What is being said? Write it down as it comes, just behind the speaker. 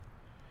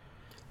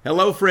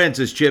Hello, friends.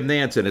 It's Jim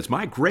Nance. It's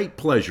my great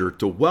pleasure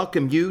to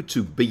welcome you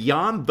to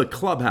Beyond the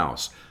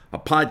Clubhouse, a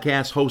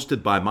podcast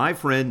hosted by my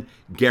friend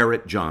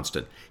Garrett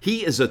Johnston.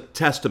 He is a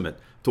testament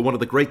to one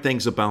of the great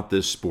things about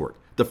this sport,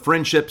 the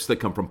friendships that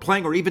come from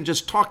playing or even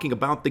just talking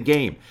about the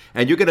game.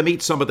 And you're going to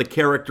meet some of the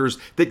characters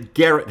that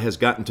Garrett has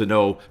gotten to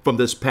know from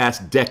this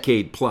past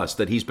decade plus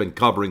that he's been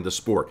covering the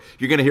sport.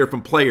 You're going to hear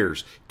from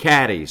players,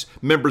 caddies,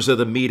 members of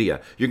the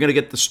media. You're going to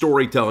get the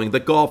storytelling,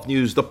 the golf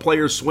news, the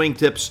players' swing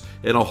tips,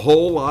 and a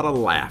whole lot of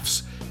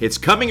laughs. It's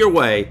coming your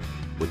way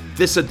with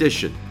this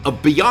edition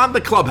of Beyond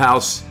the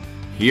Clubhouse.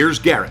 Here's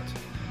Garrett.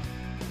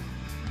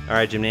 All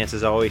right, Jim Nance,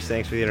 as always,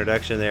 thanks for the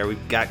introduction there.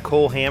 We've got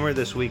Cole Hammer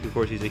this week. Of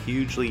course, he's a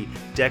hugely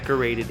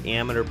decorated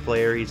amateur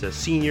player. He's a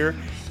senior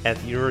at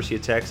the University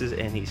of Texas,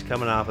 and he's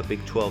coming off a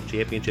Big 12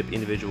 championship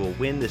individual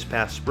win this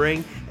past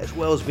spring, as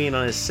well as being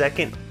on his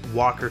second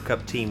Walker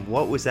Cup team.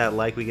 What was that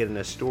like? We get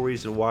into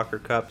stories in Walker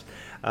Cups,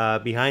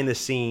 behind the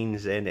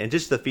scenes, and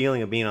just the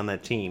feeling of being on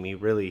that team. He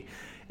really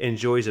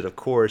enjoys it, of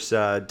course.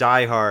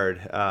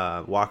 Die-hard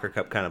Walker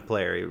Cup kind of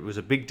player. It was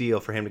a big deal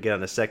for him to get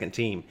on a second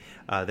team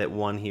that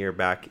won here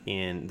back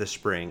in the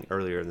spring,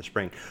 earlier in the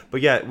spring. But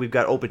yeah, we've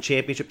got Open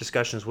Championship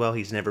discussion as well.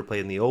 He's never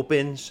played in the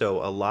Open,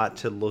 so a lot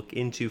to look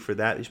into for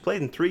that. He's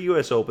played in 3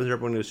 U.S. Opens.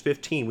 Remember when he was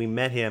 15, we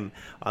met him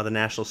on the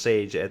national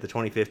stage at the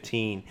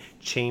 2015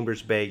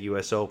 Chambers Bay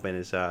U.S. Open.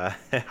 Is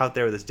out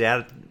there with his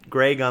dad,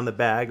 Greg, on the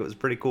bag. It was a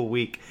pretty cool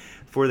week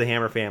for the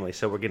Hammer family.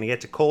 So we're going to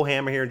get to Cole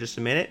Hammer here in just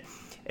a minute.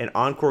 And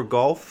Encore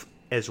Golf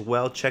as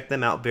well. Check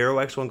them out. Vero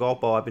X1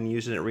 golf ball. I've been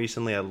using it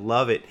recently. I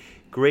love it.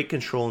 Great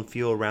control and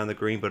feel around the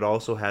green, but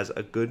also has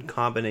a good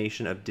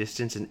combination of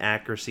distance and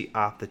accuracy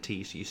off the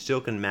tee. So you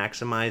still can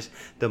maximize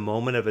the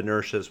moment of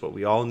inertia, is what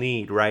we all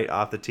need, right,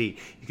 off the tee.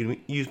 You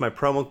can use my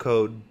promo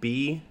code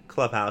B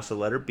Clubhouse, the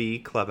letter B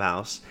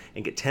Clubhouse,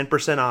 and get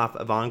 10% off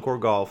of Encore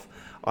Golf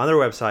on their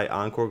website,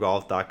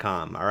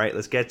 encoregolf.com. All right,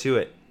 let's get to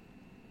it.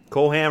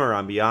 Cole Hammer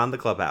on Beyond the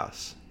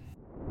Clubhouse.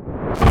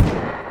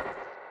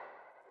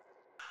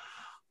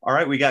 All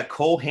right, we got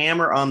Cole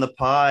Hammer on the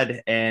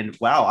pod, and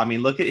wow, I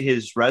mean, look at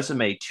his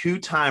resume.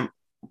 Two-time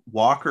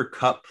Walker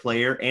Cup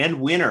player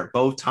and winner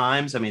both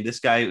times. I mean,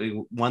 this guy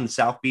won the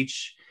South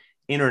Beach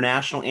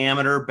International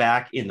Amateur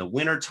back in the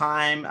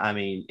wintertime. I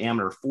mean,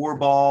 amateur four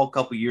ball a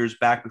couple years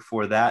back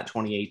before that,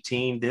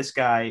 2018. This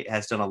guy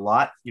has done a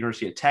lot.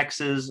 University of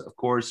Texas, of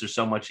course, there's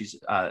so much he's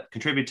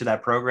contributed to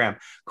that program.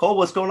 Cole,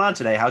 what's going on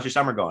today? How's your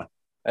summer going?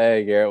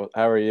 Hey Garrett,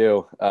 how are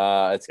you?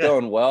 It's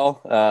going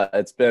well.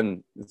 It's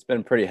been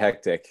pretty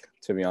hectic,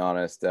 to be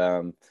honest.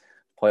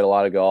 Played a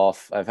lot of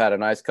golf. I've had a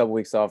nice couple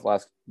weeks off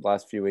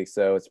last few weeks,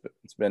 so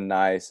it's been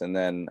nice. And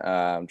then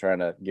I'm trying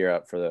to gear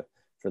up for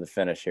the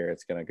finish here.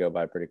 It's going to go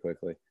by pretty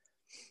quickly.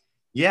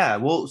 Yeah,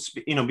 well,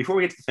 before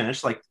we get to the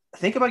finish, like,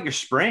 think about your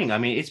spring. I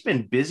mean, it's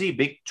been busy.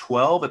 Big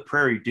 12 at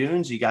Prairie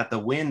Dunes. You got the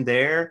win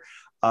there.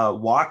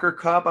 Walker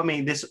Cup. I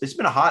mean, it's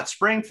been a hot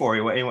spring for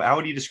you. How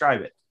would you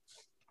describe it?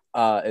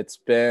 It's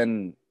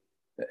been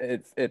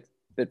it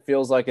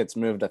feels like it's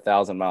moved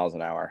 1,000 miles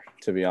an hour,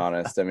 to be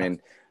honest. I mean,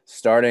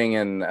 starting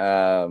in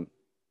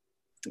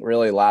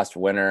really last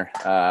winter,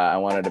 I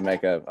wanted to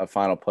make a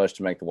final push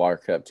to make the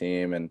Walker Cup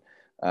team, and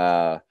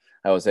I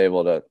was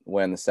able to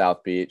win the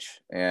South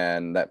Beach,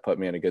 and that put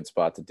me in a good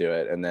spot to do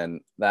it. And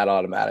then that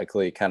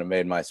automatically kind of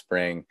made my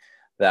spring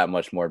that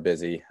much more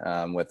busy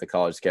with the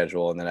college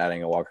schedule, and then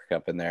adding a Walker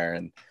Cup in there,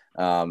 and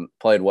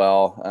played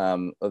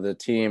well. The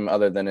team,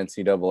 other than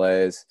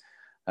NCAA's,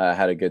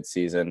 had a good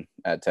season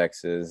at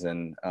Texas,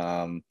 and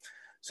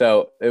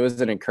so it was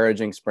an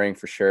encouraging spring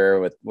for sure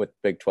with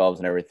Big 12s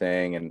and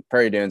everything. And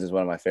Prairie Dunes is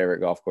one of my favorite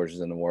golf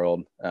courses in the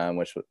world,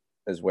 which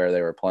is where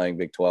they were playing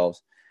Big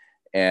 12s,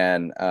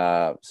 and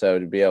so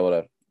to be able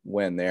to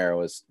win there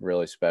was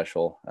really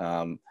special.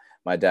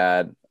 My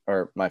dad,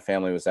 or my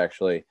family, was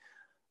actually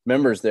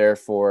members there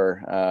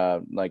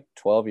for like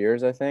 12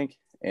 years, I think,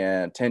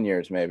 and 10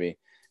 years maybe.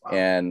 Wow.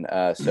 And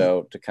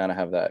so to kind of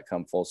have that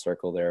come full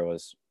circle there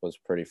was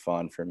pretty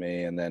fun for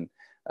me. And then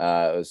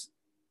it was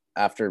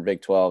after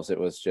Big 12s, it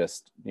was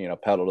just,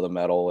 pedal to the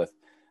metal with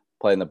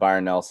playing the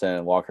Byron Nelson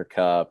and Walker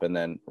Cup, and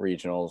then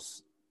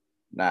regionals,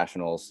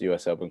 nationals,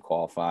 U.S. Open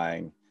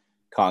qualifying,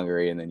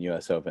 Congaree, and then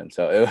U.S. Open.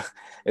 So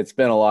it's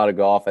been a lot of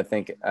golf. I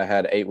think I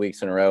had 8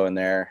 weeks in a row in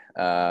there,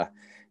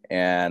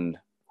 and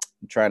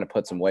I'm trying to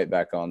put some weight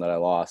back on that I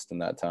lost in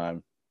that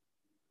time.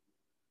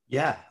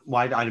 Yeah,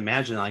 well, I'd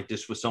imagine, like,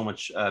 just with so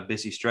much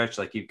busy stretch,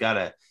 like, you've got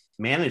to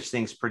manage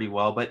things pretty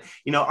well. But,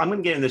 I'm going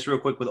to get into this real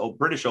quick with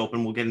British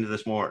Open. We'll get into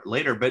this more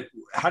later. But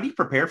how do you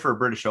prepare for a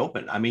British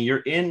Open? I mean, you're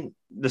in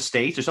the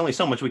States. There's only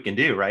so much we can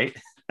do, right?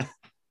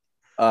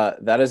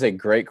 That is a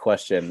great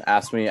question.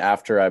 Ask me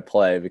after I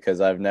play, because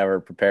I've never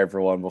prepared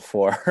for one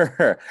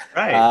before.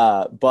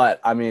 Right.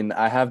 But, I mean,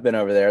 I have been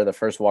over there. The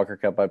first Walker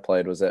Cup I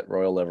played was at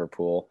Royal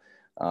Liverpool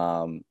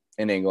in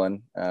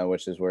England,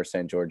 which is where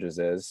St. George's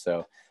is.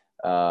 So,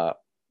 I'm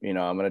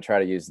going to try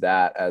to use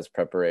that as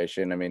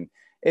preparation. I mean,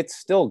 it's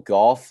still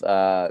golf.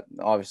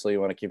 Obviously,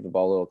 you want to keep the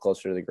ball a little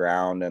closer to the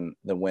ground, and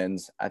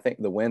I think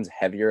the wind's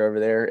heavier over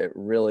there. It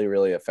really,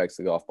 really affects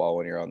the golf ball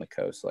when you're on the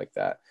coast like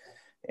that.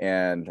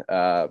 And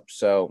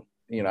so,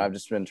 I've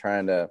just been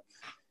trying to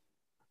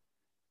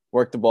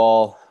work the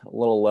ball a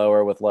little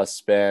lower with less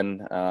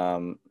spin,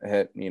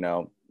 hit,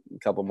 a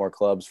couple more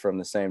clubs from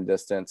the same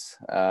distance,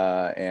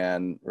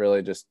 and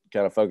really just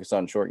kind of focus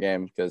on short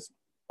game, because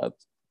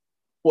that's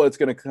what it's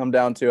going to come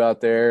down to out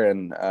there.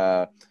 And,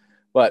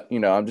 but,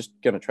 I'm just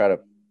going to try to,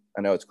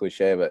 I know it's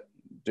cliche, but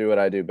do what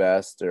I do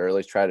best, or at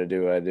least try to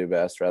do what I do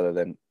best, rather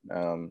than,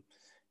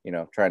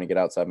 trying to get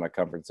outside my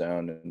comfort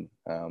zone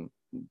and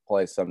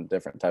play some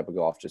different type of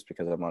golf just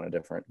because I'm on a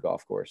different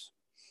golf course.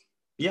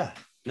 Yeah,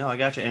 no, I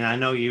got you. And I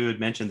know you had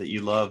mentioned that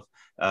you love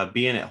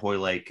being at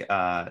Hoylake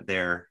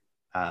there,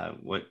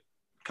 what,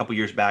 a couple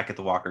years back at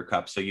the Walker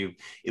Cup. So you've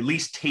at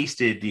least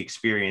tasted the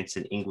experience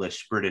in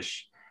English,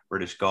 British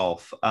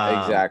golf.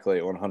 Exactly,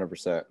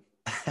 100%.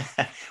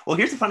 Well,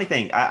 here's the funny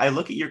thing. I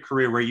look at your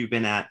career, where you've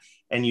been at,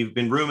 and you've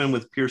been rooming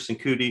with Pearson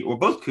Coody, or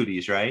both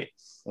Coodys, right?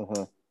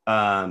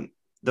 Uh-huh.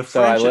 The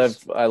So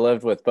I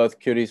lived with both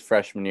Coodys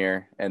freshman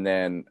year, and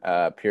then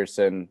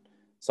Pearson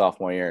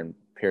sophomore year, and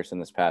Pearson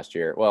this past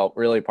year. Well,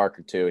 really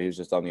Parker too. He was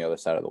just on the other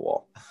side of the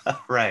wall.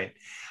 Right.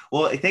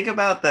 Well, think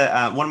about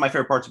the one of my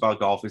favorite parts about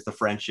golf is the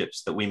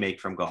friendships that we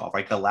make from golf,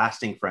 like the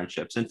lasting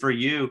friendships. And for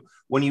you,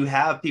 when you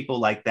have people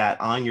like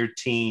that on your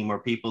team, or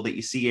people that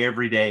you see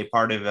every day,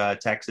 part of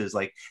Texas,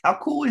 like, how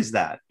cool is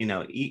that?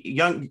 You're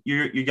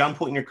young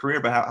point in your career,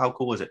 but how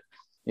cool is it?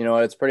 You know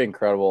what? It's pretty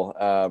incredible.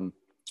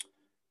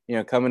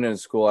 Coming into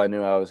school, I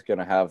knew I was going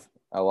to have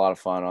a lot of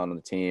fun on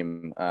the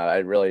team. I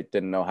really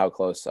didn't know how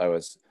close I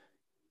was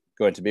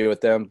going to be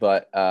with them,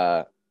 but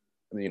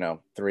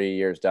 3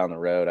 years down the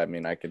road, I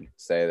mean, I could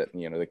say that, the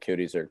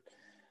Coodys are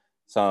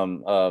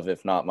some of,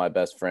 if not my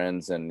best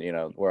friends. And,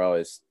 we're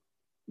always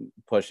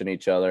pushing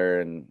each other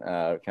and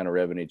kind of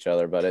ribbing each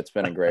other, but it's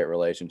been a great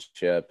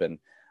relationship, and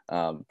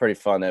pretty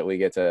fun that we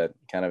get to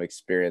kind of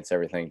experience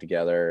everything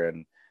together,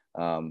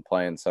 and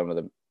playing some of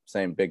the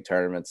same big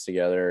tournaments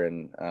together.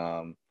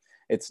 And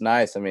it's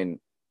nice. I mean,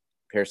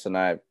 Pearson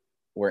and I,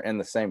 we're in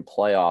the same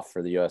playoff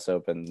for the U.S.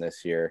 Open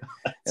this year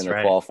in the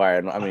qualifier.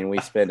 And I mean, we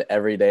spend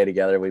every day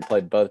together. We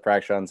played both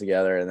practice rounds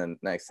together, and then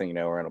next thing you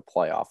know, we're in a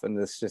playoff. And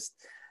it's just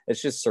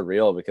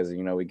surreal, because,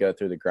 we go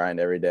through the grind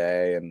every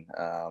day, and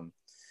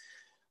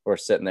we're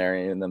sitting there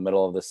in the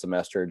middle of the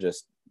semester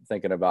just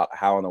thinking about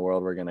how in the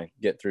world we're going to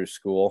get through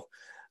school.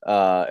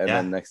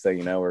 Then next thing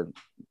you know, we're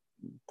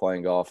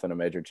playing golf in a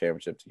major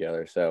championship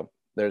together. So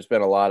there's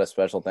been a lot of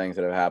special things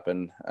that have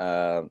happened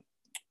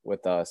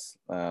with us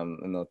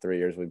in the 3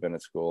 years we've been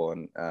at school,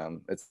 and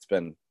it's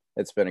been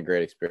a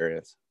great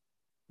experience.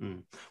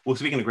 Well,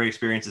 speaking of great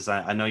experiences,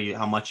 I know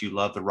how much you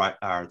love the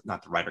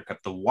Ryder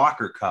Cup, the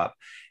Walker Cup.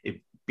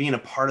 Being a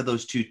part of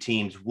those two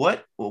teams,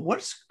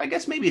 what's, I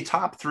guess, maybe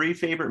top 3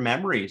 favorite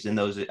memories in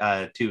those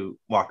two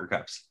Walker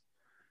Cups?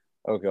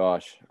 Oh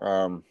gosh,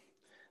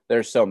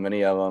 there's so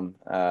many of them,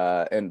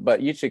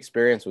 but each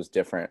experience was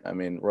different. I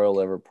mean, Royal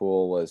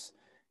Liverpool was,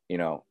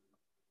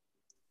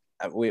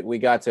 we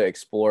got to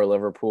explore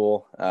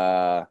Liverpool,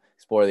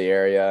 explore the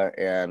area,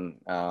 and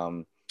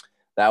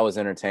that was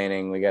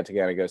entertaining. We got to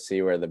kind of go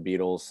see where the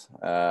Beatles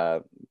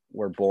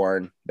were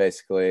born,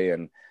 basically,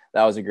 and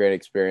that was a great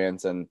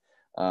experience. And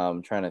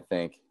I'm trying to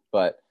think,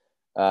 but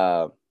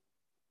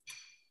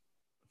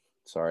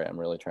sorry, I'm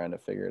really trying to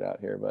figure it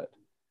out here, but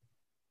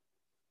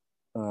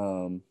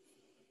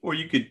or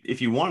you could,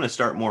 if you want to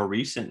start more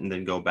recent and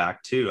then go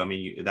back too. I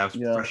mean, that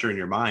was fresher in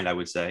your mind, I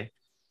would say.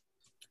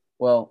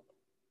 Well,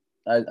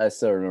 I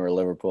still remember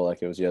Liverpool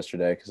like it was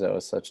yesterday, because that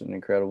was such an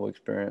incredible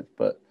experience.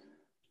 But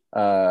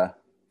I'm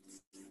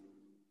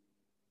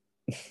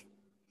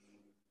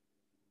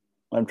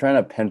trying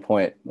to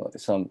pinpoint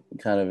some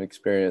kind of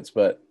experience,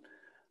 but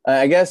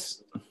I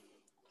guess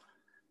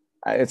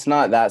it's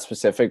not that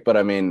specific. But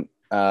I mean,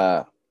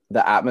 the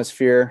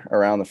atmosphere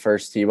around the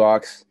first tee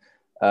box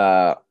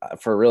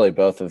for really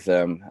both of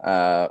them,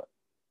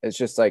 it's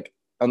just like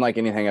unlike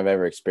anything I've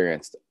ever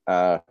experienced.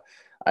 I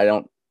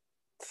don't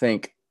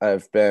think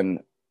I've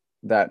been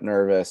that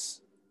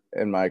nervous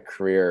in my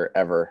career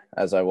ever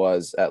as I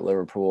was at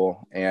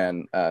Liverpool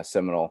and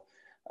Seminole.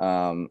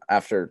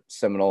 After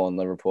Seminole and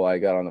Liverpool, I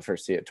got on the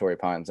first tee at Torrey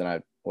Pines, and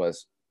I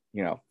was,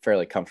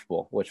 fairly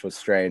comfortable, which was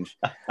strange.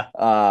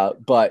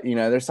 But,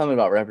 there's something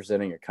about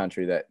representing your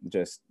country that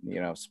just,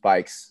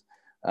 spikes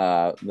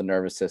the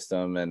nervous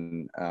system.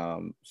 And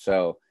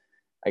so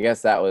I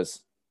guess that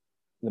was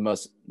the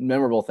most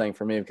memorable thing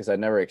for me, because I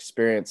never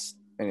experienced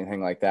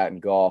anything like that in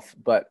golf.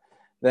 But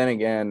then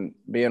again,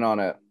 being on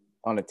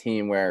a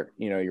team where,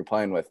 you're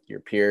playing with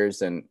your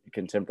peers and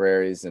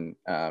contemporaries, and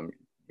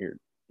you're,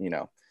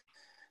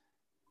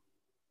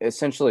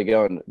 essentially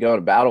going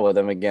to battle with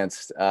them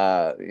against,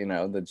 the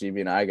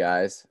GB&I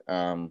guys.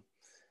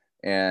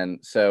 And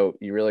so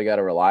you really got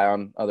to rely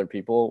on other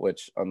people,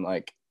 which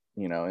unlike,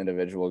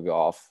 individual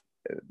golf,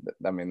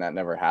 I mean, that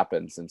never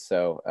happens. And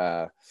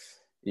so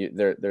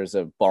there's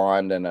a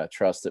bond and a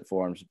trust that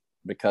forms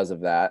because of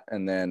that.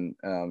 And then,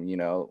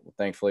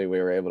 thankfully we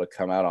were able to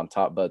come out on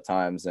top both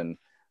times. And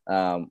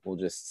we'll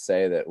just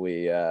say that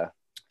we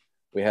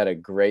had a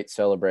great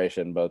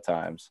celebration both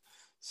times.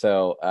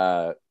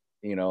 So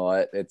you know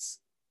what, it's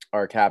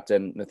our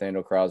captain,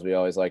 Nathaniel Crosby,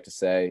 always like to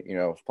say, you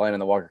know, playing in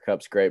the Walker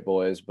Cup's great,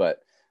 boys, but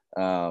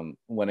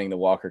winning the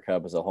Walker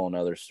Cup is a whole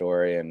nother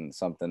story and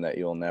something that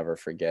you'll never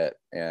forget.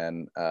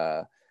 And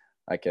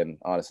I can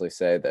honestly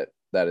say that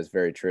that is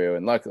very true.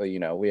 And luckily, you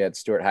know, we had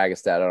Stuart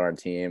Hagestad on our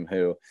team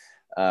who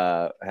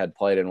had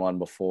played in one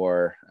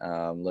before,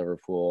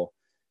 Liverpool.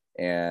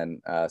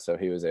 And so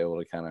he was able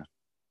to kind of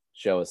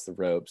show us the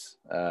ropes.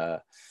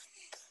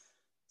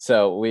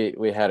 So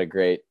we had a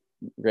great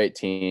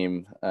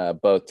team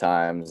both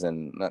times,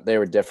 and they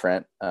were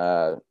different,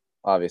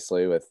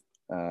 obviously, with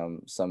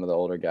some of the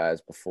older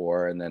guys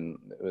before. And then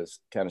it was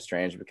kind of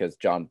strange because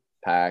John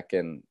Pack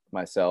and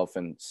myself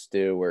and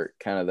Stu were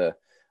kind of the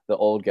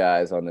old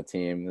guys on the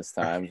team this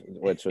time,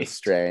 which was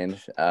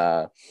strange.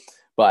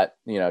 But,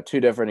 you know, two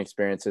different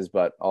experiences,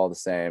 but all the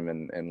same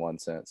in one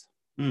sense.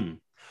 Well,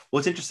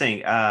 it's interesting.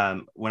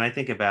 When I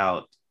think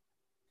about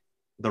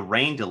the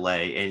rain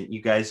delay and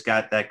you guys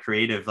got that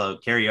creative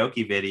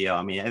karaoke video,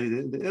 I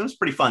mean, it was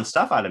pretty fun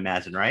stuff, I'd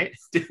imagine, right?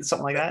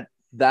 Something like that.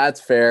 That's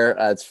fair.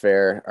 That's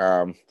fair.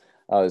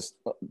 I was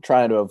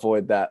trying to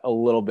avoid that a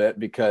little bit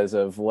because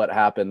of what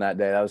happened that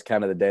day. That was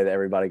kind of the day that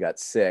everybody got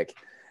sick.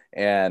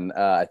 And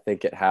I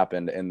think it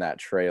happened in that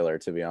trailer,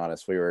 to be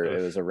honest.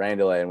 It was a rain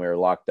delay and we were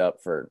locked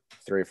up for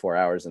 3 or 4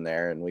 hours in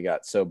there. And we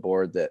got so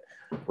bored that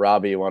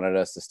Robbie wanted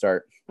us to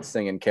start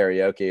singing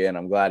karaoke. And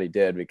I'm glad he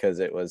did, because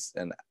it was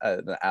an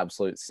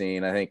absolute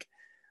scene. I think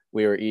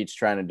we were each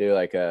trying to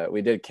do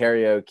we did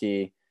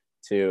karaoke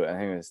to, I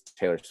think it was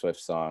Taylor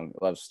Swift's song,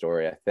 Love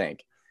Story, I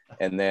think.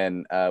 And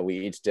then we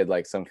each did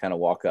like some kind of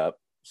walk up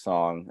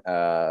song.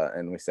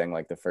 And we sang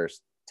like the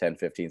first 10,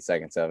 15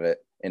 seconds of it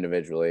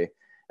individually.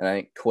 And I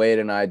think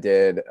Quaid and I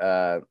did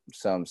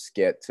some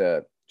skit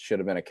to Should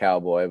Have Been a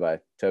Cowboy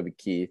by Toby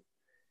Keith.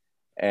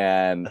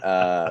 And,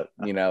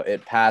 you know,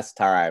 it passed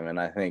time. And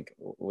I think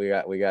we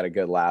got a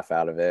good laugh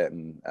out of it.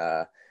 And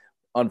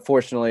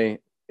unfortunately,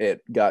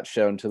 it got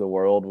shown to the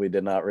world. We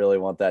did not really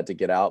want that to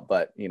get out.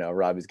 But, you know,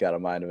 Robbie's got a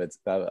mind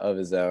of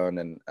his own,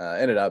 and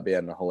ended up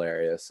being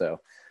hilarious. So,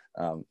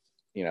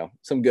 you know,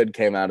 some good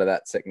came out of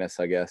that sickness,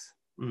 I guess.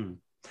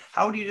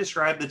 How would you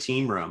describe the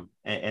team room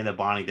and the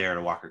bonding there at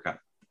a Walker Cup?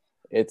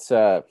 It's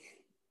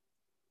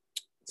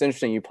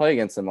interesting. You play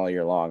against them all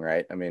year long,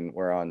 right? I mean,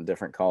 we're on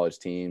different college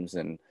teams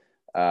and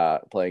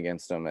play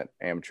against them at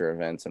amateur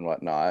events and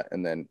whatnot.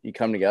 And then you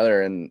come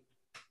together and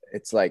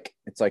it's like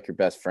your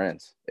best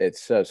friends.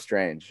 It's so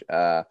strange.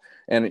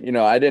 And, you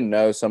know, I didn't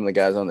know some of the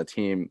guys on the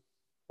team.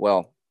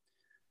 Well,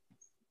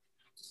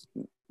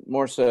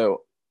 more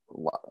so,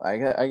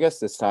 I guess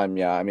this time,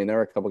 yeah. I mean, there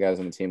were a couple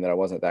guys on the team that I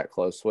wasn't that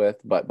close with,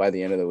 but by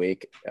the end of the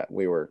week,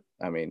 we were,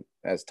 I mean,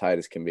 as tight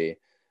as can be.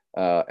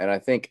 And I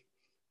think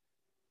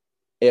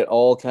it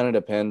all kind of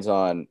depends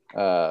on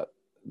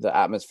the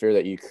atmosphere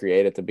that you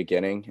create at the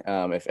beginning.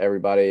 If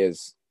everybody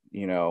is,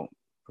 you know,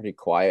 pretty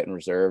quiet and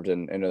reserved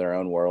and into their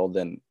own world,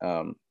 then,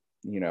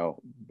 you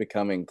know,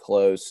 becoming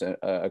close,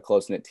 a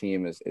close-knit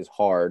team is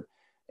hard.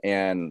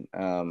 And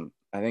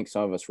I think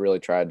some of us really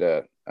tried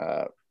to,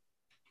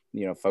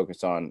 you know,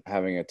 focus on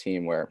having a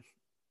team where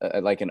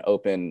like an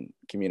open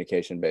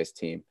communication-based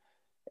team.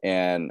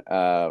 And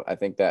I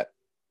think that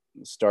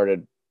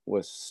started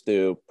with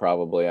Stu,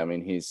 probably. I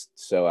mean, he's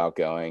so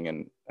outgoing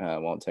and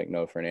won't take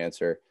no for an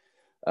answer.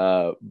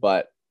 And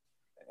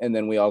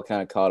then we all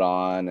kind of caught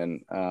on,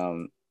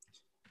 and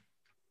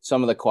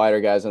some of the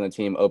quieter guys on the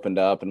team opened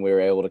up, and we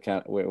were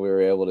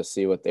able to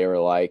see what they were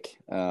like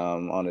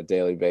on a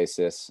daily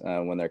basis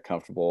when they're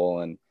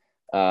comfortable. And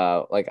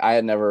like, I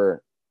had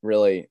never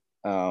really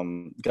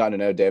gotten to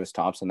know Davis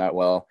Thompson that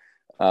well.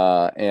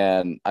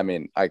 And I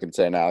mean, I can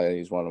say now that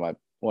he's one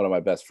of my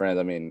best friends.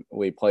 I mean,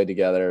 we played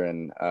together,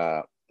 and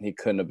he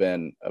couldn't have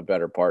been a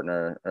better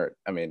partner. Or,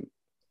 I mean,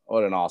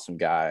 what an awesome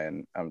guy.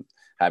 And I'm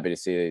happy to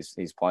see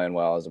he's playing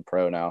well as a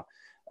pro now.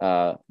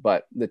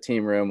 But the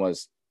team room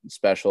was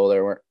special.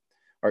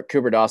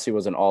 Cooper Dossie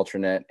was an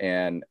alternate,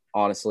 and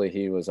honestly,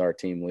 he was our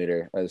team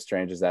leader. As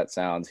strange as that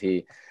sounds,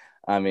 he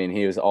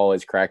was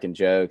always cracking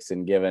jokes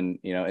and giving,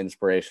 you know,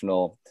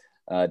 inspirational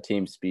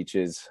team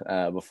speeches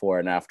before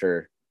and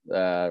after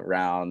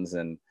rounds.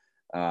 And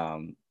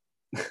I'm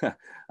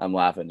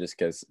laughing just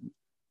because,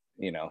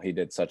 you know, he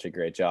did such a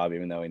great job,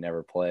 even though he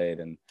never played.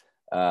 And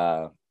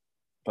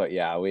but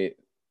yeah,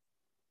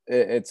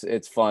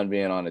 it's fun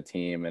being on a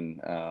team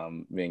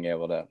and being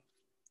able to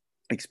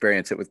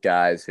experience it with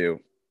guys who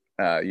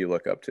you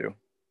look up to.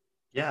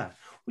 Yeah.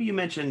 Well, you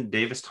mentioned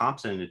Davis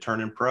Thompson to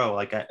turn in pro.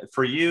 Like,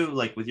 for you,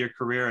 like with your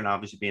career and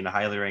obviously being a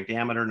highly ranked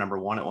amateur, number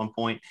one at one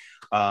point,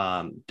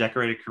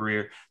 decorated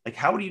career, like,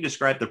 how would you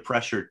describe the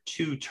pressure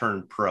to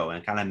turn pro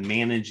and kind of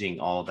managing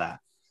all that?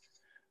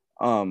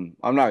 I'm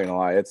not gonna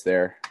lie, it's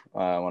there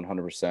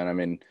 100%. I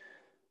mean,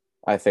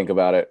 I think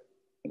about it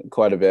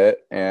quite a bit,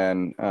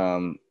 and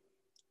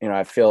you know,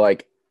 I feel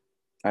like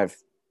I've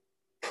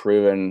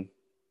proven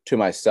to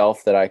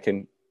myself that I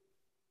can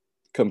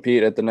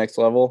compete at the next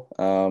level.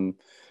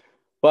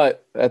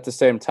 But at the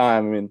same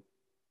time, I mean,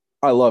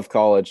 I love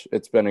college.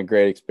 It's been a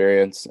great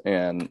experience,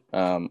 and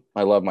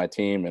I love my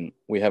team, and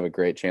we have a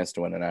great chance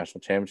to win a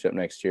national championship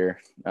next year,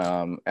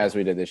 as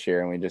we did this year,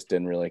 and we just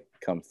didn't really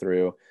come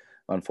through,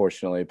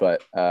 unfortunately.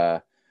 But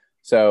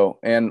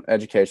and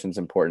education's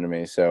important to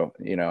me, so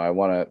I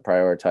want to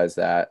prioritize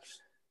that.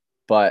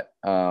 But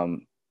I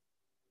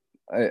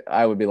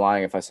would be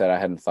lying if I said I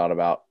hadn't thought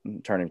about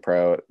turning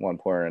pro at one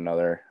point or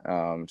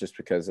another, just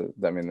because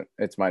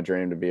it's my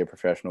dream to be a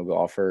professional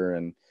golfer,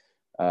 and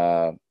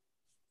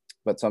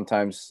but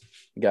sometimes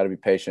you got to be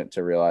patient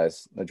to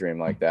realize a dream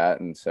like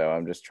that. And so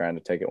I'm just trying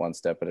to take it one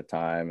step at a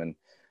time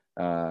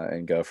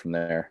and go from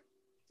there.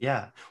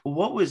 Yeah. Well,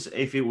 what was,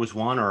 if it was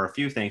one or a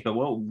few things, but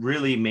what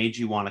really made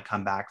you want to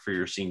come back for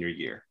your senior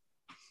year?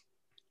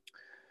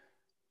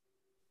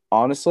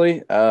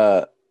 Honestly,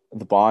 the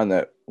bond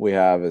that we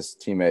have as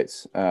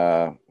teammates,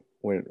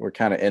 we're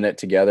kind of in it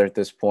together at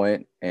this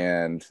point.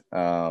 And,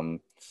 I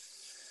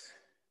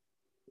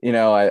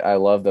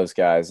love those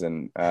guys,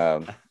 and,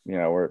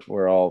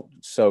 we're all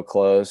so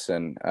close,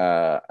 and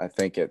I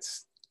think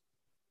it's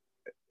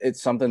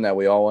something that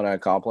we all want to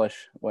accomplish,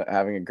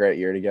 having a great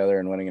year together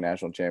and winning a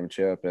national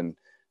championship, and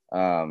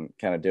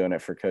kind of doing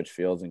it for Coach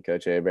Fields and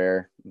Coach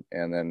Hebert,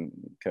 and then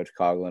Coach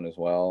Coughlin as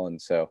well.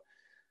 And so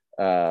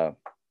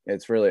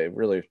it's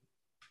really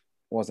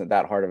wasn't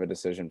that hard of a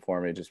decision for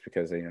me, just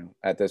because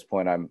at this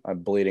point I'm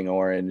bleeding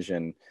orange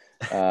and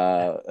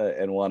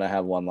want to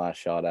have one last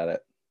shot at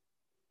it.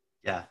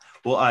 Yeah.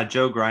 Well,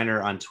 Joe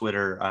Griner on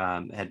Twitter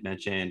had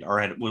mentioned,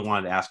 we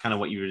wanted to ask kind of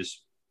what you were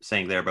just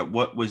saying there, but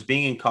what was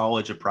being in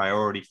college a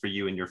priority for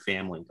you and your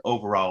family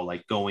overall,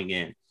 like going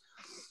in?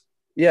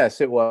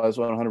 Yes, it was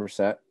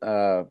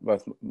 100%.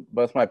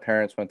 Both my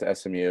parents went to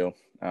SMU,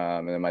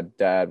 and then my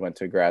dad went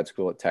to grad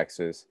school at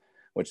Texas,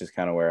 which is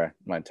kind of where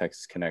my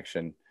Texas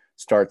connection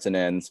starts and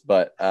ends.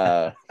 But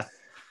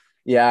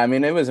yeah,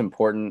 it was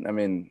important.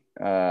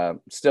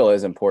 Still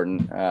is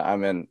important.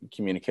 I'm in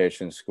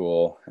communication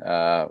school,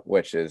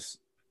 which is,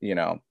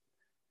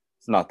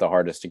 it's not the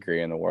hardest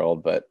degree in the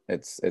world, but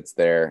it's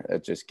there.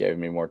 It just gave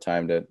me more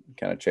time to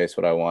kind of chase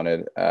what I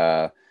wanted.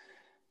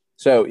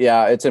 So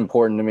yeah, it's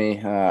important to me.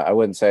 I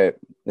wouldn't say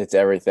it's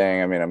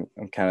everything. I'm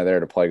kind of there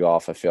to play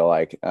golf, I feel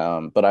like,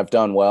 but I've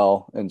done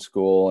well in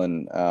school,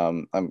 and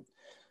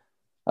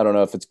I don't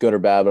know if it's good or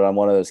bad, but I'm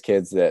one of those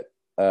kids that,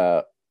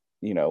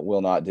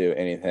 will not do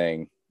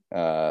anything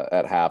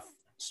at half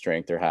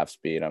strength or half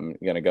speed. I'm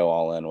going to go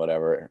all in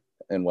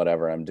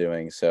whatever I'm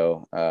doing.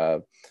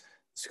 So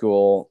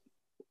school,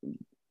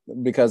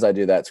 because I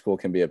do that, school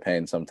can be a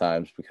pain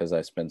sometimes because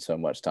I spend so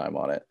much time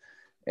on it.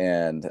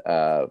 And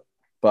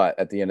but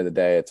at the end of the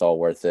day, it's all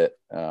worth it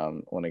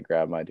when I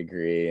grab my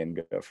degree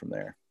and go from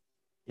there.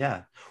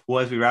 Yeah. Well,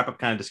 as we wrap up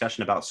kind of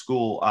discussion about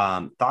school,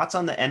 thoughts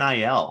on the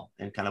NIL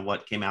and kind of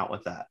what came out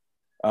with that?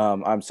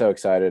 I'm so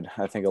excited.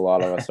 I think a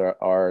lot of us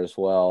are as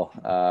well.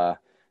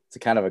 It's a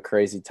kind of a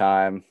crazy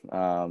time.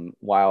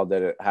 Wild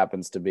that it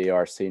happens to be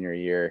our senior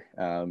year,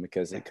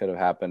 because it could have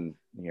happened,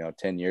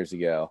 10 years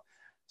ago.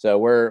 So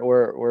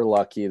we're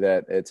lucky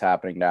that it's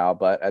happening now,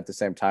 but at the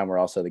same time, we're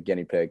also the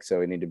guinea pig. So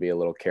we need to be a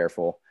little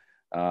careful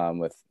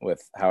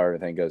with how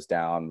everything goes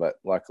down. But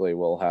luckily,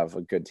 we'll have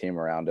a good team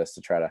around us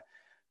to try to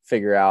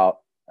figure out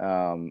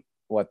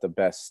what the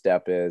best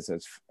step is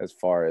as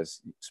far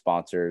as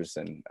sponsors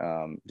and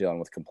dealing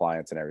with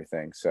compliance and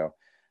everything. So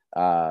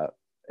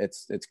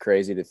it's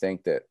crazy to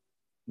think that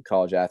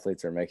college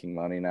athletes are making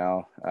money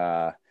now.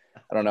 I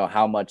don't know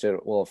how much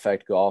it will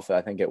affect golf.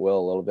 I think it will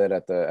a little bit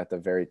at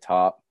the very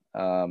top.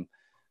 But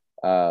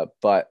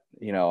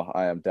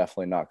I am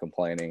definitely not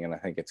complaining, and I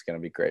think it's going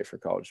to be great for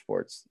college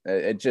sports.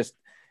 It just,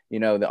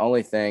 the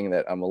only thing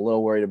that I'm a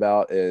little worried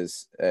about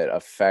is it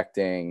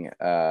affecting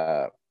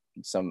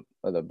some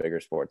of the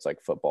bigger sports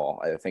like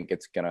football. I think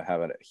it's going to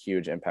have a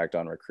huge impact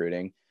on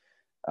recruiting,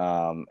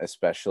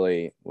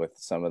 especially with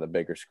some of the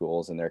bigger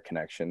schools and their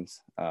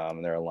connections,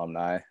 and their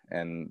alumni,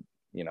 and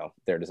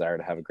their desire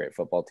to have a great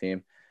football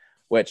team,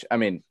 which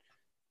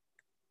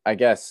I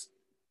guess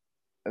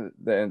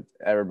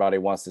everybody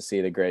wants to see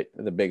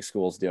the big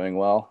schools doing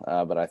well,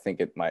 but I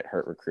think it might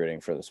hurt recruiting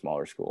for the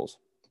smaller schools,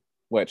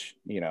 which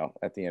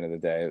at the end of the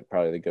day,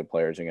 probably the good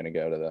players are going to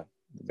go to the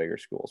bigger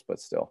schools, but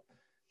still.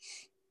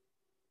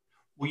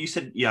 Well, you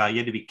said, yeah, you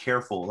had to be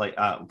careful, like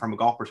from a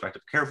golf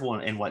perspective. Careful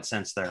in what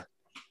sense there?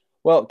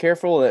 Well,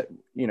 careful that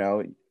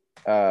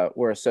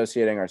we're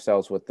associating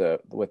ourselves with the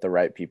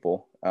right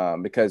people,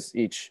 because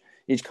each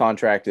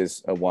contract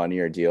is a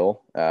 1-year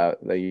deal,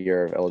 the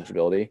year of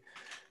eligibility.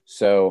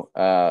 So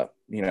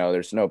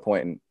there's no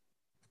point in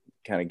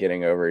kind of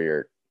getting over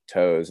your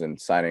toes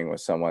and signing with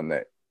someone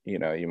that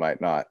you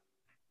might not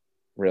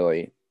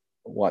really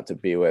want to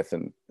be with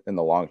in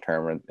the long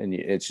term, and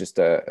it's just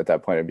at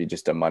that point it'd be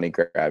just a money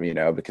grab,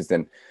 because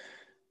then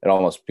it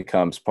almost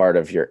becomes part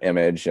of your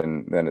image,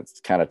 and then it's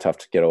kind of tough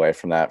to get away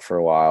from that for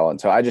a while. And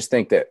so I just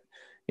think that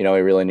we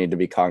really need to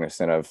be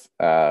cognizant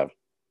of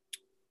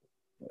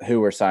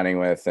who we're signing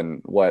with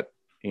and what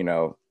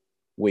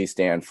we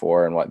stand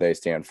for and what they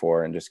stand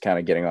for, and just kind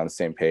of getting on the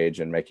same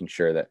page and making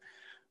sure that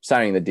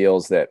signing the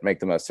deals that make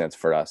the most sense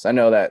for us. I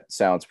know that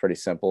sounds pretty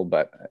simple,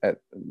 but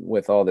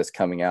with all this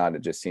coming out,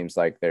 it just seems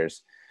like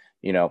there's,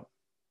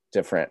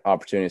 different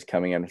opportunities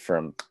coming in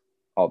from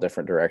all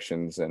different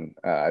directions. And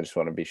I just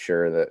want to be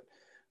sure that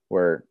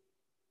we're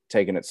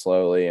taking it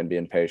slowly and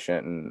being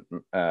patient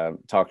and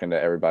talking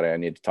to everybody I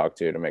need to talk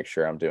to make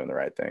sure I'm doing the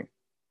right thing.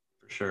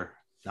 For sure.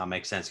 That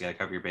makes sense. You got to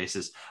cover your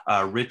bases.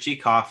 Richie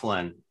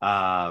Coughlin,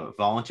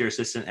 volunteer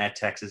assistant at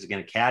Texas, is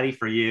going to caddy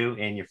for you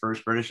in your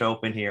first British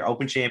Open here,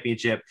 Open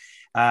Championship,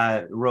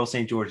 Royal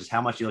St. George's.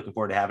 How much are you looking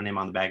forward to having him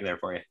on the bag there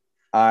for you?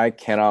 I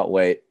cannot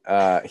wait.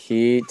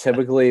 He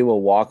typically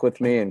will walk with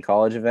me in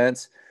college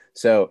events,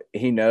 so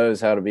he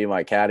knows how to be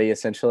my caddy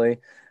essentially,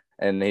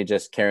 and he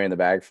just carrying the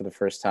bag for the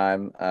first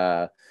time.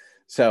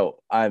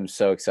 So I'm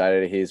so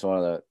excited. He's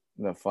one of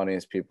the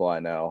funniest people I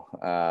know,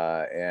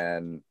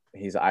 and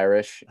he's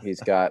Irish. He's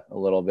got a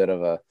little bit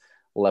of a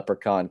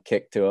leprechaun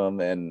kick to him,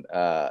 and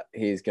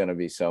he's going to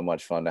be so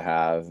much fun to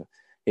have.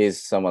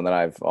 He's someone that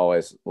I've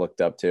always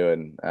looked up to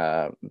and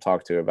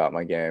talked to about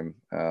my game.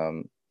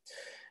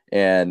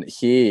 And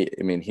he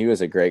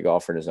was a great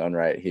golfer in his own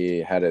right.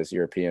 He had his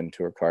European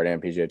Tour card and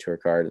PGA Tour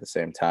card at the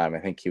same time. I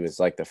think he was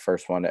like the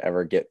first one to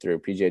ever get through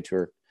PGA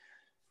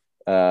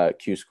Tour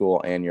Q school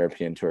and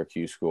European Tour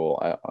Q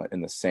school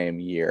in the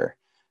same year,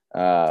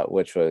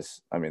 which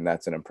was,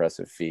 that's an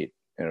impressive feat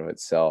in of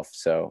itself.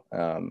 So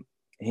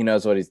he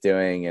knows what he's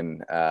doing,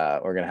 and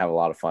we're going to have a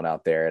lot of fun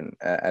out there. And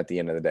at the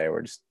end of the day,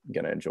 we're just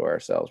going to enjoy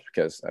ourselves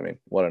because,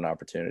 what an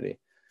opportunity.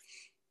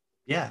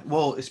 Yeah,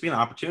 well, it's been an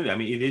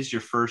opportunity. It is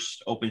your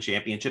first Open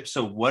Championship.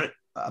 So what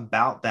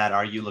about that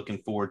are you looking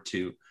forward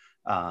to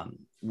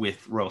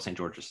with Royal St.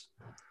 George's?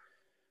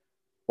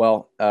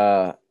 Well,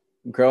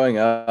 growing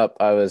up,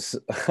 I was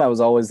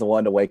always the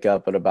one to wake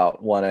up at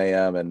about 1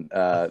 a.m. and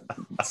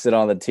sit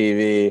on the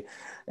TV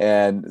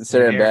and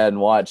sit in bed and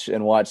watch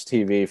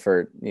TV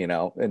for,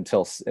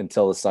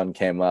 until the sun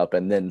came up,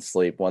 and then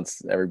sleep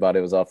once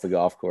everybody was off the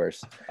golf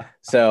course.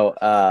 So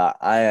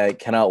I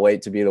cannot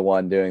wait to be the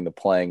one doing the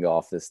playing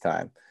golf this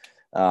time.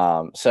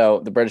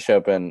 So the British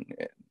Open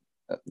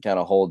kind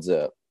of holds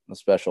a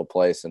special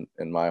place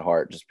in my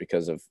heart just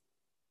because of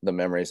the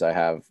memories I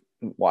have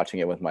watching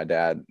it with my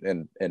dad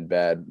in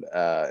bed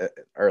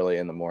early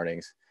in the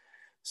mornings.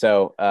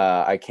 So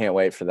I can't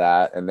wait for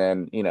that. And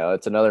then,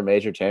 it's another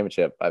major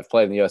championship. I've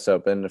played in the US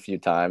Open a few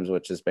times,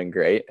 which has been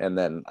great. And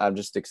then I'm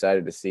just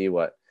excited to see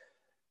what,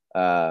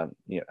 a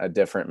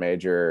different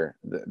major,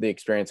 the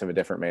experience of a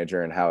different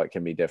major and how it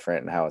can be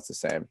different and how it's the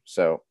same.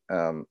 So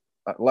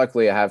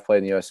luckily I have played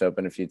in the US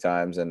Open a few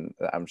times, and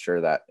I'm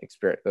sure that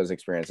those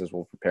experiences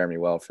will prepare me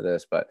well for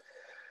this. But at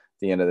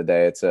the end of the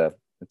day, it's a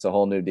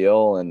whole new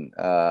deal. And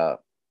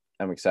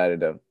I'm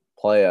excited to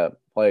play a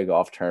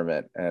golf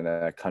tournament in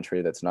a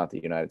country that's not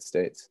the United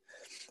States.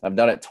 I've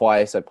done it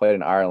twice. I played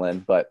in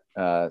Ireland, but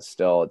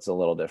still it's a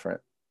little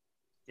different.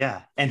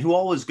 Yeah. And who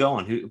all is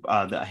going?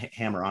 The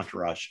Hammer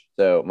entourage?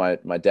 So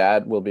my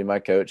dad will be my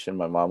coach and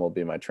my mom will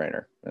be my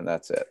trainer, and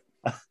that's it.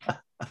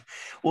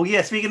 Well,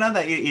 yeah, speaking of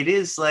that, it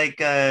is like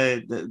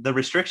the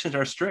restrictions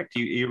are strict.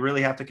 You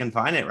really have to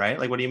confine it, right?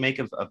 Like, what do you make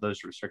of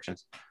those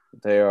restrictions?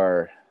 They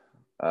are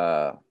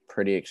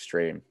pretty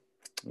extreme.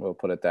 We'll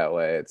put it that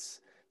way. It's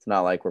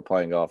not like we're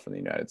playing golf in the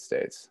United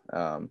States.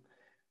 I'm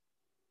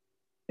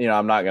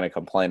not going to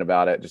complain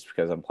about it just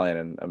because I'm playing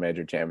in a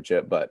major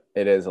championship, but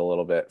it is a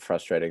little bit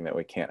frustrating that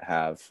we can't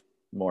have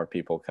more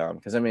people come.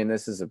 Because,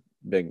 this is a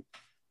big,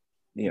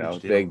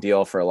 big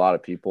deal for a lot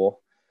of people.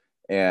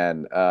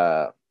 And,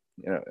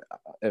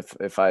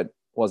 if I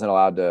wasn't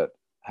allowed to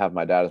have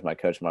my dad as my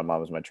coach and my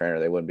mom as my trainer,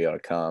 they wouldn't be able to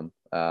come.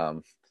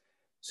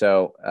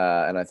 So,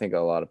 and I think a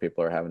lot of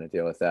people are having to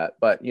deal with that.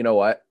 But you know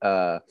what?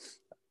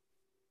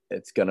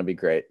 It's going to be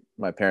great.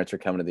 My parents are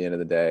coming at the end of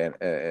the day,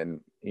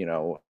 and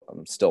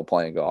I'm still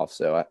playing golf.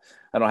 So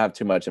I don't have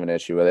too much of an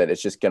issue with it.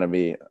 It's just going to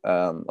be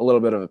a little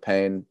bit of a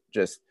pain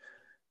just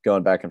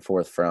going back and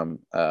forth from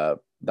the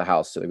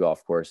house to the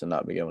golf course and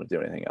not being able to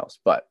do anything else.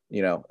 But,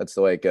 that's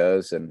the way it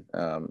goes. And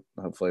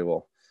hopefully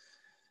we'll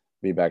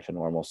be back to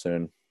normal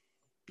soon.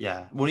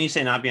 Yeah. When you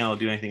say not being able to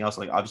do anything else,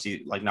 like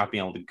obviously like not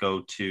being able to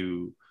go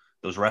to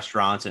those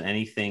restaurants and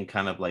anything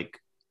kind of like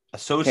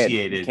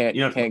associated,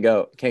 can't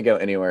go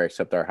anywhere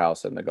except our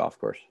house and the golf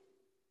course.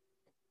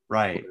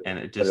 Right. And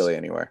it just literally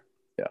anywhere.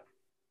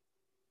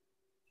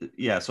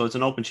 Yeah. So it's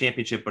an Open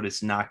Championship, but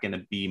it's not going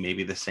to be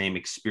maybe the same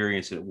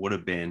experience it would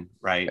have been.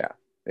 Right.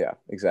 Yeah,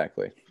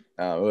 exactly.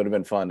 It would have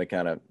been fun to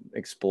kind of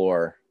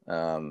explore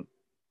around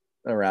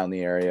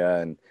the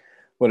area, and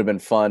would have been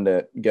fun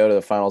to go to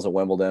the finals of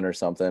Wimbledon or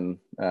something,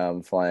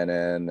 flying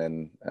in.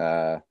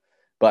 And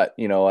but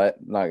you know what?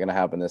 Not going to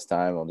happen this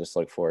time. I'll just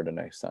look forward to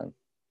next time.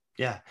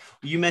 Yeah.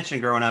 You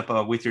mentioned growing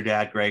up with your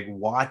dad, Greg,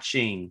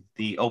 watching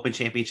the Open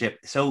Championship.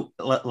 So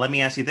let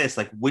me ask you this,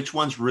 like, which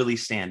ones really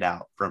stand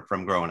out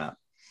from growing up?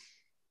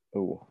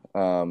 Ooh,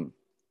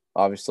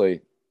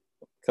 obviously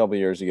a couple of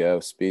years ago,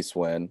 Spieth's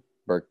win,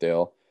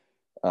 Birkdale.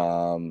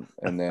 And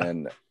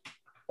then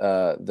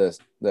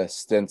the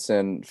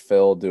Stinson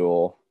Phil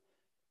duel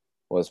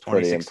was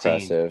pretty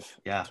impressive.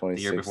 Yeah.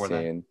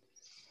 2016.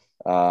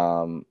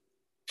 Let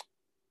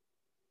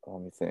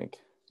me think.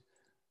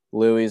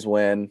 Louis'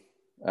 win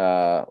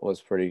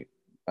was pretty.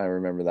 I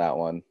remember that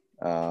one.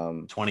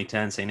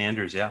 2010 St.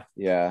 Andrews, yeah.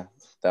 Yeah,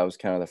 that was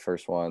kind of the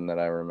first one that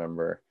I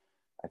remember,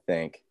 I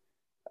think.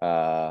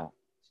 And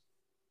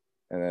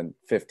then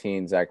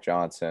 15, Zach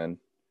Johnson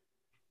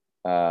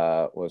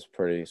was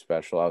pretty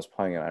special. I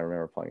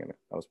remember playing it.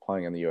 I was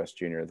playing in the U.S.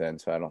 Junior then,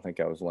 so I don't think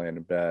I was laying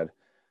in bed.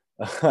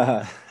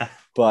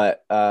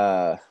 But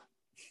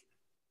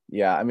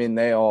yeah, I mean,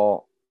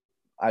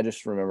 I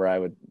just remember I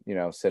would,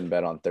 sit in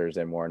bed on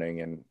Thursday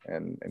morning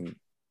and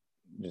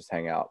just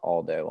hang out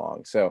all day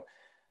long. So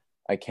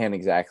I can't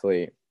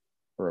exactly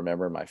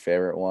remember my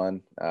favorite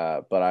one,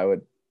 but I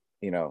would,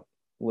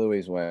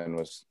 Louis' win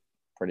was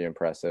pretty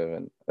impressive,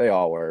 and they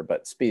all were.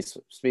 But Spieth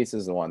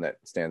is the one that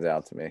stands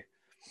out to me.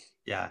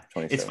 Yeah,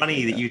 it's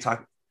funny that you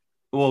talk.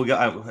 Well,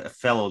 a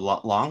fellow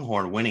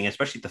Longhorn winning,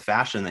 especially the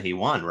fashion that he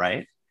won,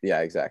 right? Yeah,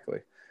 exactly.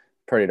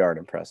 Pretty darn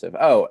impressive.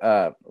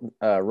 Oh,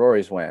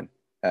 Rory's win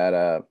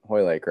at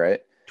Hoylake,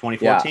 right?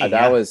 2014.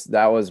 Yeah,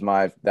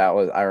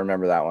 I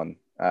remember that one.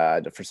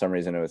 For some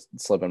reason, it was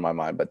slipping my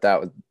mind, but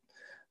that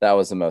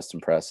was the most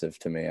impressive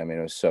to me. I mean,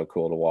 it was so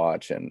cool to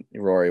watch, and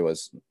Rory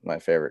was my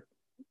favorite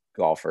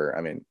golfer.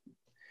 I mean,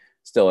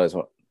 still is.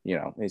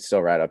 He's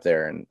still right up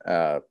there, and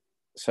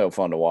so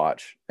fun to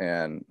watch,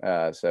 and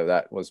so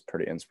that was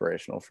pretty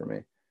inspirational for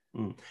me.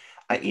 You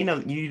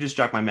just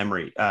jogged my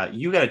memory.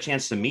 You got a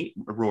chance to meet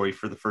Rory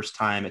for the first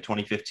time at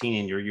 2015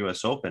 in your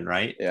U.S. Open,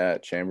 right? Yeah,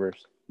 at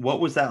Chambers. What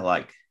was that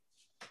like?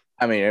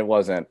 I mean, it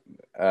wasn't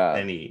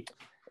any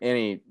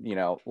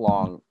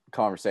long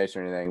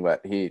conversation or anything,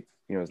 but he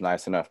was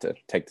nice enough to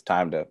take the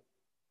time to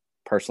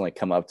personally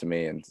come up to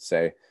me and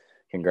say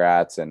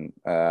congrats, and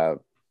I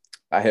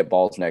hit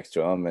balls next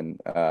to him, and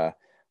I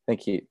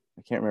can't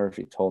remember if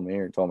he told me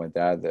or told my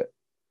dad that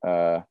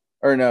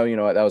or no, you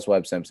know what, that was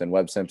Webb Simpson.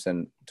 Webb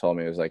Simpson told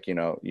me, it was like,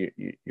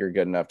 you're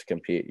good enough to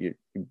compete. You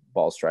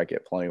ball strike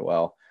it plenty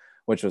well,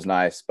 which was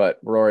nice. But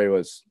Rory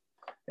was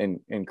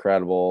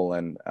incredible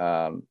and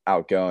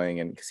outgoing,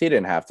 and because he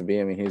didn't have to be.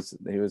 I mean, he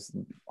was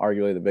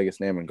arguably the biggest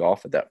name in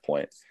golf at that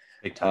point.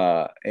 Big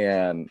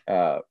time.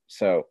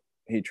 So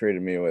he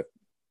treated me with,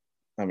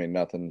 I mean,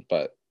 nothing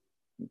but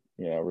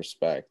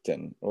respect,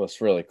 and it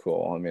was really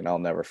cool. I mean, I'll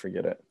never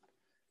forget it.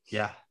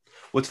 Yeah.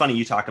 What's funny,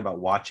 you talk about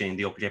watching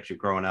the Open Championship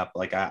growing up.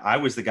 Like I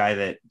was the guy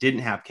that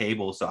didn't have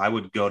cable, so I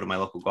would go to my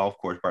local golf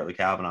course, Bartley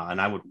Kavanaugh, and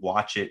I would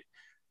watch it,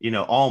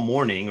 all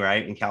morning,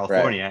 right, in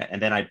California, right.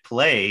 And then I'd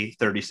play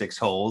 36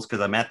 holes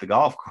because I'm at the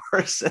golf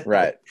course.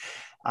 Right.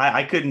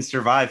 I couldn't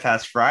survive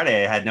past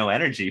Friday. I had no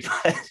energy,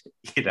 but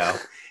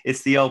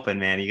it's the Open,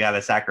 man. You got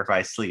to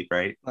sacrifice sleep,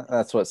 right?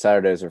 That's what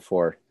Saturdays are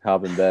for.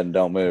 Hop in bed and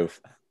don't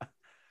move.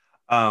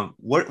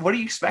 What are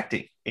you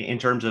expecting in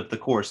terms of the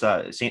course?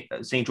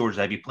 St. George's,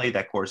 have you played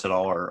that course at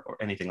all or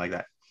anything like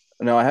that?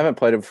 No, I haven't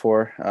played it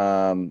before.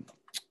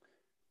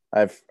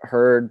 I've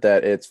heard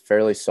that it's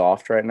fairly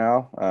soft right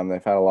now.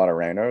 They've had a lot of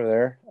rain over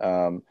there.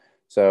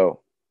 So,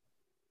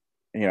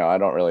 I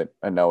don't really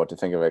know what to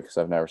think of it because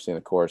I've never seen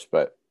the course,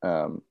 but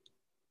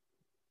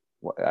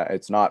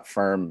it's not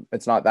firm.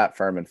 It's not that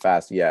firm and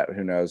fast yet.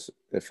 Who knows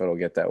if it'll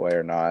get that way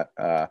or not.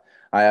 I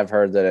have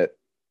heard that it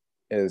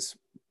is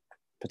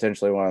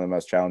potentially one of the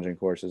most challenging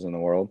courses in the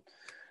world.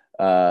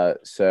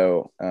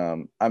 So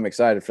I'm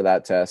excited for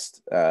that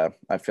test.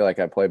 I feel like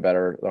I play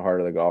better the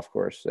harder the golf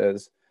course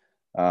is.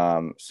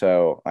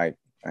 So I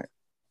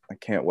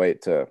can't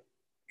wait to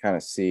kind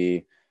of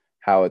see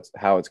how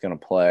it's going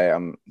to play.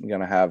 I'm going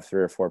to have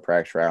 3 or 4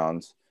 practice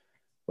rounds,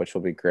 which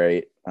will be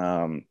great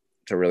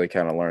to really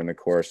kind of learn the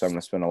course. I'm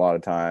going to spend a lot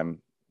of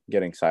time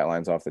getting sight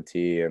lines off the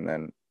tee and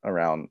then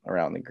around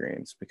the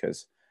greens,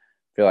 because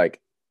I feel like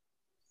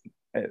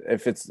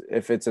if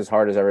it's as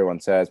hard as everyone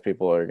says,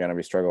 people are going to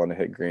be struggling to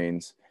hit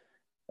greens,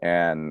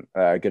 and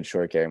a good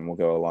short game will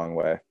go a long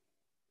way.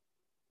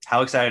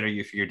 How excited are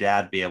you for your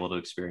dad to be able to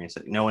experience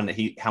it, knowing that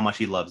how much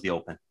he loves the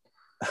Open?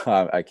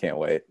 I can't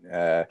wait.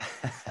 I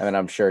mean,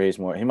 I'm sure he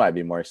might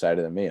be more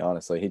excited than me,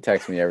 honestly. He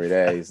texts me every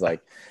day. He's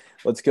like,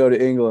 let's go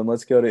to England.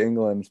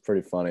 It's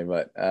pretty funny,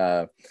 but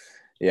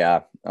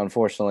yeah,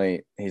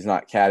 unfortunately he's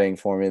not caddying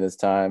for me this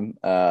time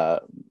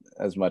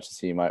as much as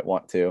he might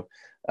want to.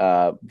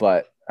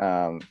 But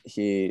I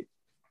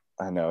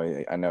know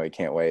he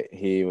can't wait.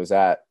 He was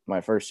at my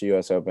first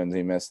US Opens.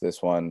 He missed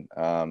this one.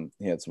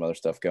 He had some other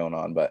stuff going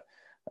on, but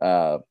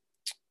I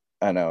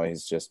know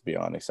he's just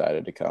beyond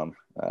excited to come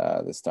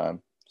this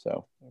time.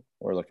 So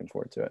we're looking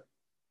forward to it.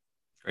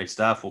 Great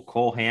stuff. Well,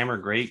 Cole Hammer,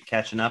 great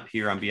catching up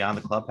here on Beyond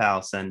the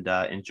Clubhouse, and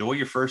enjoy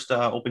your first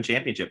Open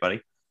Championship, buddy.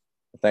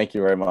 Thank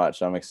you very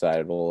much. I'm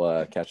excited.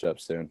 We'll catch up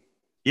soon.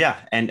 Yeah.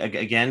 And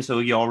again, so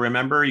y'all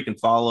remember, you can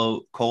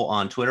follow Cole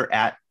on Twitter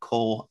at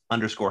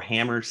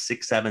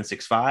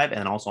Cole_Hammer6765,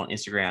 and also on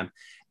Instagram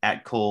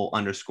at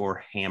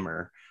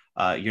Cole_Hammer.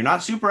 You're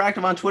not super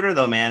active on Twitter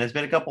though, man. It's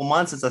been a couple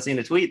months since I've seen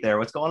a tweet there.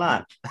 What's going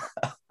on?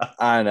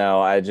 I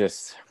know. I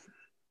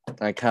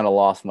kind of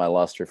lost my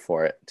luster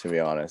for it, to be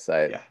honest.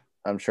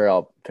 I'm sure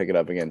I'll pick it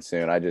up again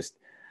soon.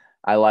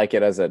 I like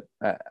it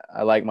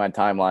I like my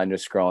timeline,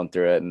 just scrolling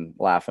through it and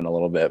laughing a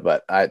little bit,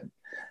 but I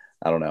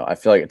don't know. I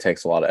feel like it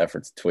takes a lot of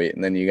effort to tweet,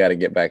 and then you got to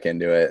get back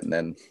into it, and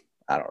then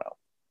I don't know.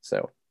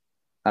 So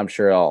I'm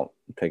sure I'll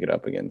pick it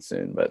up again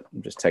soon, but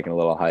I'm just taking a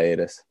little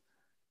hiatus.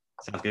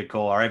 Sounds good,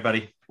 Cole. All right,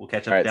 buddy. We'll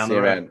catch up All right, down see the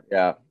you, road. man.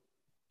 Yeah.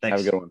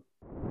 Thanks. Have a good one.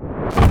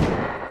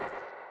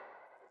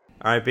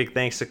 All right, big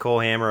thanks to Cole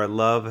Hammer. I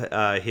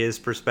love his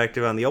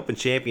perspective on the Open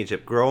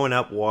Championship, growing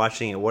up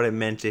watching it, what it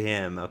meant to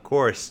him. Of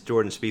course,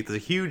 Jordan Spieth was a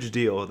huge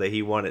deal that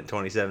he won it in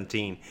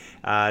 2017.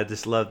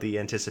 Just love the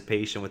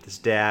anticipation with his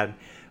dad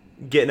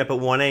getting up at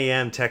 1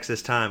 a.m.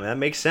 Texas time. That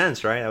makes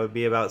sense, right? That would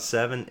be about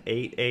 7,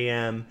 8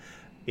 a.m.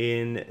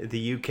 in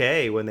the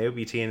UK when they would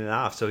be teeing it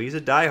off. So he's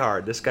a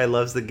diehard. This guy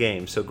loves the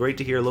game. So great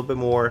to hear a little bit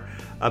more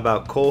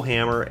about Cole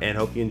Hammer, and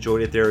hope you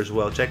enjoyed it there as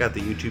well. Check out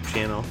the YouTube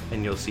channel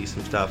and you'll see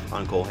some stuff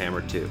on Cole Hammer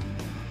too.